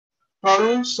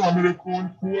Tharul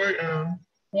Samarakoon, who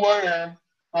I am,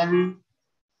 Tharul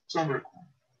Samarakoon.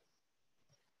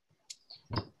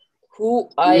 Who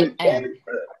I am.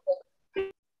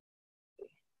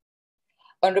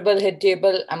 Honorable Head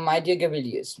Table and my dear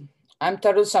Cavaliers. I'm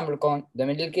Tharul Samarakoon, the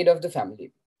middle kid of the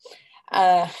family,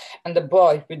 and the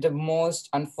boy with the most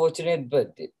unfortunate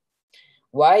birthday.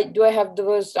 Why do I have the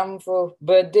worst for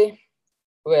birthday?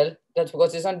 Well, that's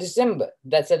because it's on December.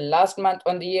 That's the last month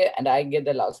on the year, and I get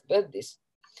the last birthdays.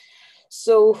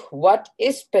 So, what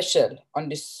is special on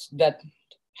this that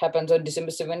happens on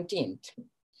December 17th?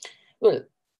 Well,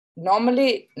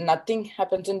 normally nothing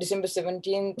happens on December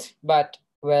 17th, but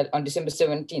well, on December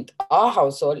 17th, our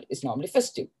household is normally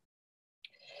festive.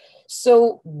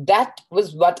 So that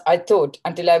was what I thought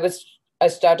until I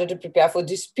started to prepare for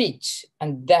this speech.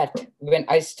 And that when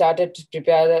I started to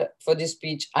prepare for this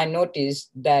speech, I noticed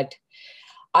that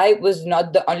I was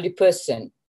not the only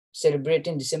person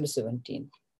celebrating December 17th.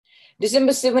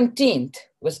 December 17th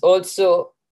was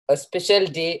also a special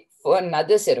day for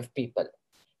another set of people,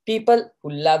 people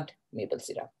who loved maple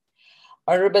syrup.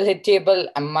 Honorable Head Table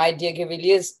and my dear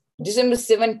Cavaliers, December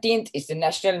 17th is the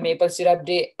National Maple Syrup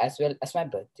Day as well as my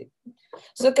birthday.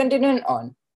 So continuing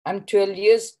on, I'm 12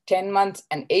 years, 10 months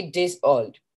and 8 days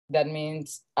old. That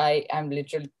means I am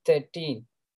literally 13.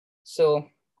 So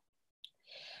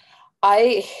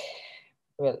I,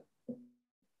 well,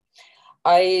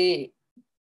 I,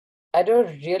 I don't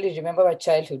really remember my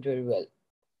childhood very well,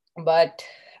 but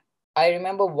I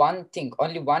remember one thing,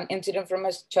 only one incident from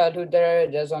my childhood.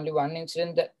 There's only one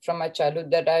incident from my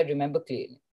childhood that I remember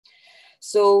clearly.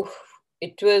 So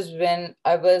it was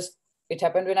it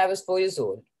happened when I was 4 years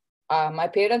old. My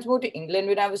parents moved to England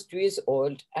when I was 2 years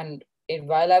old. And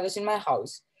while I was in my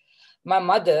house, my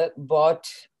mother bought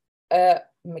a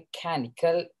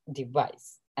mechanical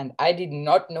device. And I did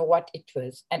not know what it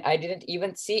was. And I didn't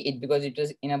even see it because it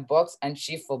was in a box and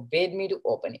she forbade me to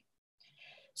open it.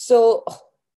 So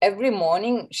every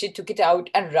morning she took it out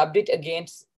and rubbed it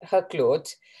against her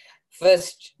clothes.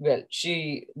 First, well,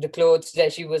 the clothes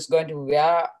that she was going to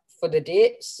wear for the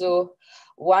day. So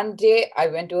one day I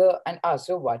went to her and asked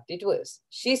her what it was.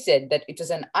 She said that it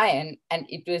was an iron and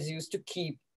it was used to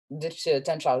keep the shirts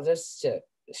and trousers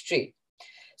straight.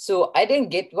 So I didn't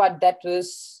get what that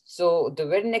was. So the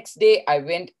very next day I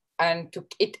went and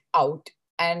took it out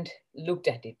and looked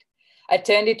at it. I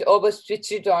turned it over,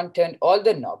 switched it on, turned all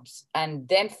the knobs, and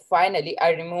then finally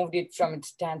I removed it from its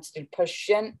standstill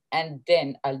position, and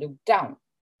then I looked down.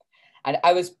 And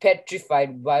I was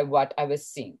petrified by what I was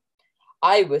seeing.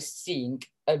 I was seeing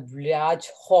a large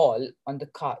hole in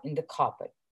the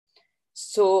carpet.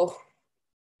 So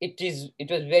it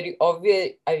was very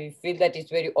obvious. I feel that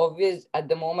it's very obvious at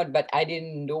the moment, but I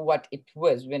didn't know what it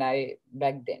was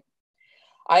back then.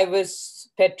 I was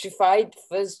petrified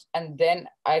first, and then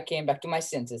I came back to my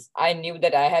senses. I knew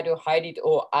that I had to hide it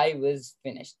or I was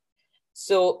finished.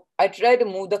 So I tried to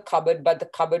move the cupboard, but the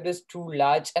cupboard was too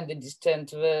large and the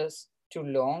distance was too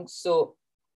long. So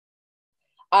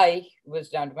I was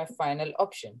down to my final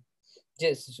option.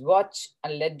 Just watch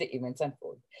and let the events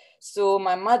unfold. So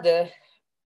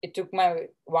it took my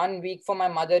 1 week for my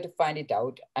mother to find it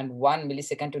out and 1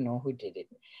 millisecond to know who did it.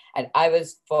 And I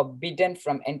was forbidden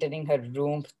from entering her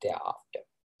room thereafter.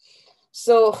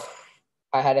 So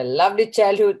I had a lovely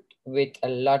childhood with a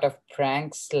lot of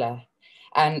pranks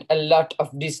and a lot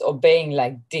of disobeying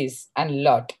like this and a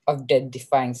lot of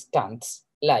death-defying stunts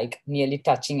like nearly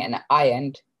touching an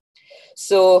iron.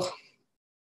 So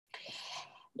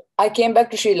I came back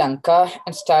to Sri Lanka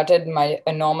and started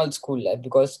a normal school life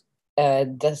because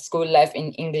the school life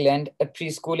in England, a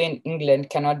preschool in England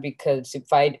cannot be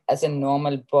classified as a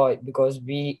normal boy because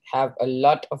we have a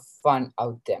lot of fun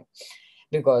out there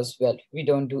because, well, we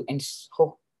don't do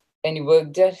any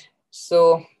work there.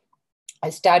 So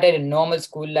I started a normal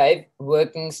school life,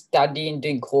 working, studying,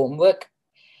 doing homework.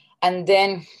 And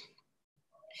then,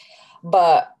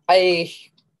 but I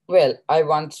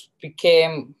once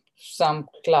became some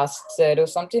class third or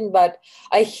something, but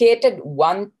I hated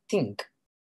one thing.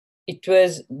 It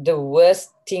was the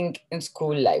worst thing in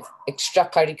school life,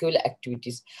 extracurricular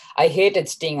activities. I hated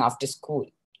staying after school.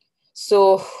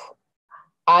 So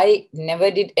I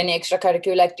never did any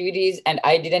extracurricular activities and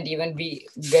I didn't even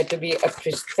get to be a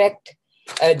prefect,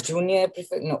 a junior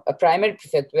prefect, no, a primary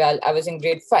prefect while I was in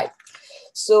grade 5.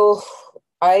 So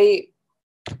I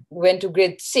went to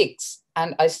grade 6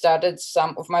 and I started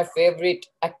some of my favorite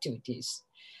activities.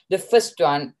 The first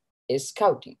one is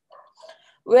scouting.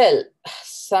 Well,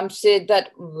 some say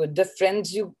that the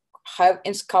friends you have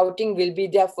in scouting will be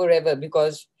there forever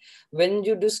because when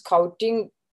you do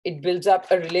scouting, it builds up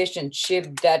a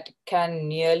relationship that can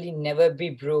nearly never be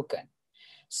broken.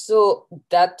 So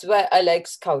that's why I like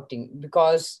scouting,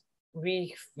 because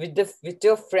with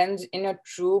your friends in a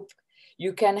troop,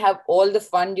 you can have all the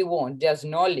fun you want. There's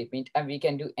no limit, and we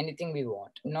can do anything we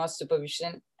want. No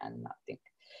supervision and nothing.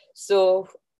 So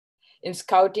in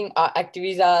scouting, our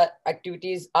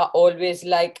activities are always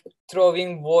like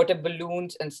throwing water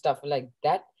balloons and stuff like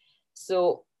that.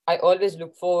 So I always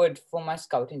look forward for my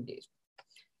scouting days.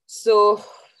 So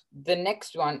the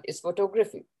next one is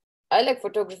photography. I like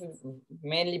photography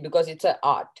mainly because it's an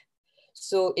art.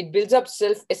 So it builds up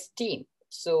self-esteem.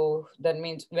 So that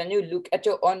means when you look at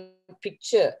your own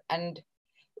picture and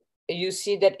you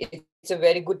see that it's a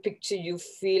very good picture, you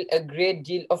feel a great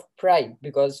deal of pride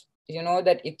because you know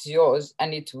that it's yours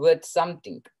and it's worth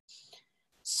something.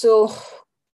 So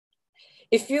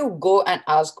if you go and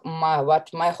ask what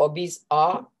my hobbies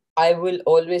are, I will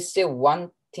always say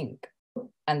one thing,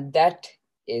 and that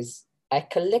is I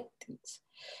collect things.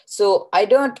 So I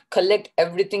don't collect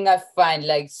everything I find,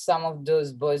 like some of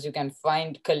those boys you can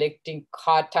find collecting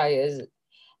car tires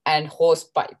and hose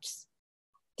pipes,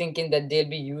 thinking that they'll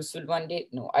be useful one day.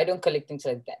 No, I don't collect things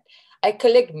like that. I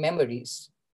collect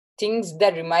memories, things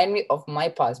that remind me of my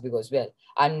past, because well,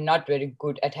 I'm not very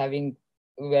good at having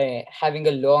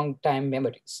a long time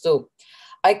memory. So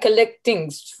I collect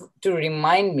things to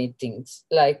remind me things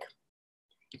like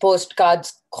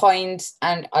postcards, coins,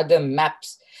 and other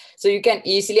maps. So you can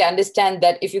easily understand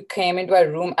that if you came into a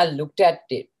room and looked at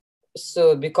it.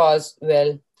 So because,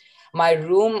 well, my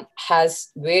room has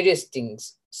various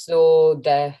things. So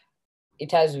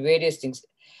it has various things.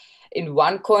 In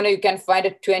one corner, you can find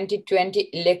a 2020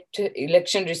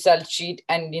 election result sheet,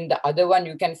 and in the other one,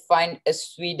 you can find a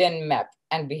Sweden map.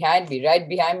 And behind me, right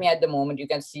behind me at the moment, you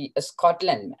can see a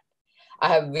Scotland map. I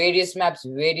have various maps,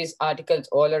 various articles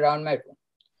all around my room.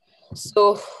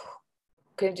 So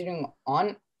continuing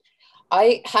on,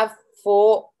 I have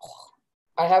four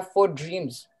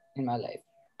dreams in my life.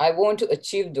 I want to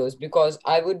achieve those because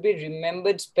I would be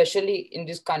remembered, especially in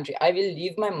this country. I will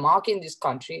leave my mark in this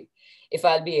country if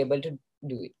I'll be able to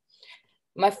do it.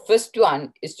 My first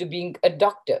one is to being a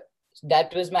doctor.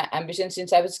 That was my ambition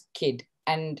since I was a kid.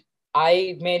 And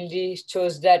I mainly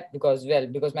chose that because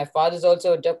my father's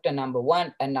also a doctor, number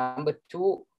one. And number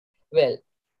two, well,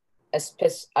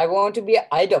 I want to be an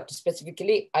eye doctor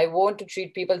specifically. I want to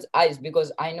treat people's eyes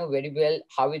because I know very well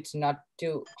how it's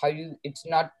to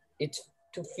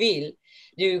feel.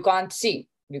 You can't see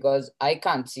because I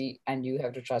can't see, and you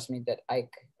have to trust me that I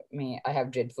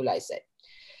have dreadful eyesight.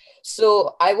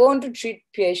 So I want to treat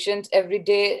patients every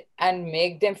day and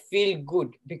make them feel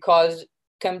good because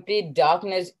complete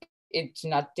darkness, it's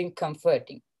nothing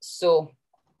comforting. So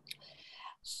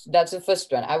that's the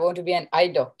first one. I want to be an eye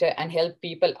doctor and help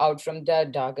people out from their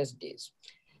darkest days.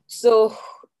 So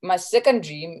my second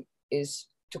dream is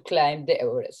to climb the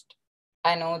Everest.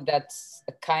 I know that's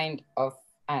a kind of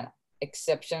an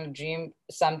exceptional dream,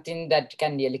 something that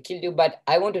can nearly kill you, but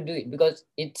I want to do it because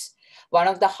it's one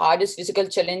of the hardest physical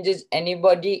challenges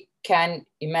anybody can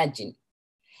imagine.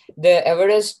 The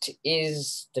Everest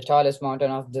is the tallest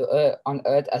mountain on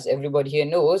Earth, as everybody here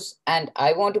knows, and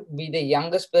I want to be the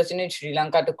youngest person in Sri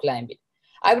Lanka to climb it.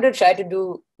 I would try to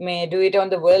do it on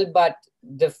the world, but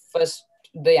the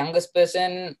youngest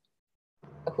person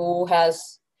who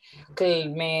has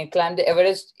may climb the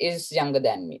Everest is younger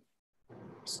than me.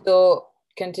 So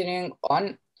continuing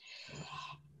on,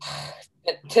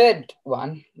 the third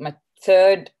one, my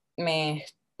third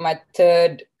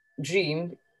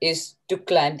dream is to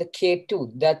climb the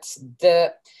K2. That's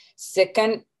the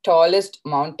second tallest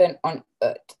mountain on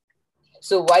Earth.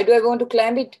 So why do I want to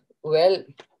climb it? Well,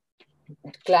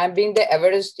 climbing the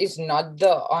Everest is not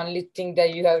the only thing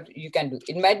that you can do.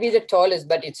 It might be the tallest,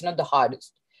 but it's not the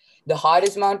hardest. The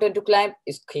hardest mountain to climb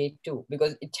is K2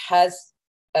 because it has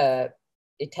a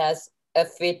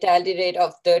fatality rate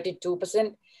of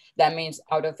 32%. That means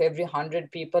out of every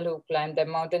 100 people who climb the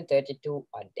mountain, 32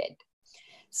 are dead.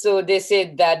 So they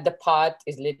say that the path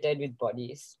is littered with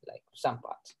bodies, like some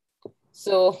parts.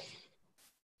 So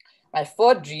my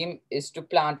fourth dream is to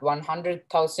plant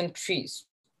 100,000 trees.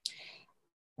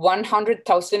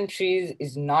 100,000 trees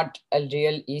is not a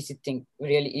really easy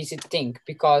thing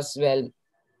because, well,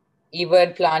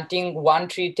 even planting one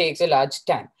tree takes a large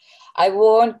time. I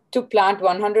want to plant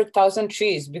 100,000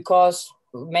 trees because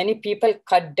many people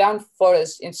cut down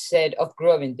forests instead of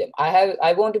growing them.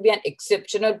 I want to be an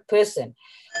exceptional person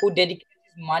who dedicates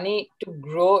money to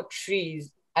grow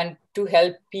trees and to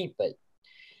help people.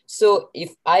 So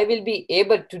if I will be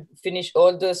able to finish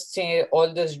all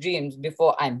those dreams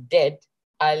before I'm dead,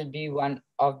 I'll be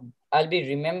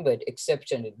remembered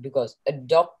exceptionally, because a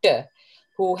doctor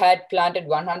who had planted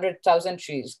 100,000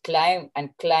 trees, climbed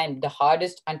the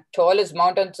hardest and tallest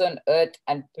mountains on earth,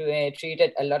 and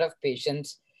treated a lot of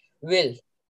patients will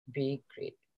be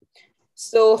great.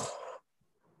 So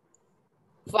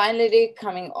finally,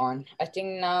 coming on, I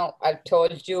think now I've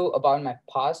told you about my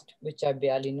past, which I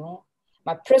barely know,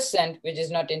 my present, which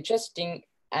is not interesting,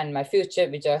 and my future,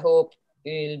 which I hope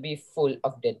will be full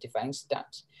of death-defying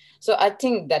stunts. So I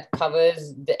think that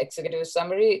covers the executive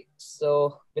summary.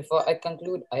 So before I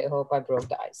conclude, I hope I broke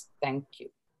the ice. Thank you.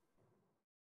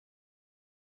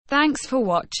 Thanks for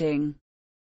watching.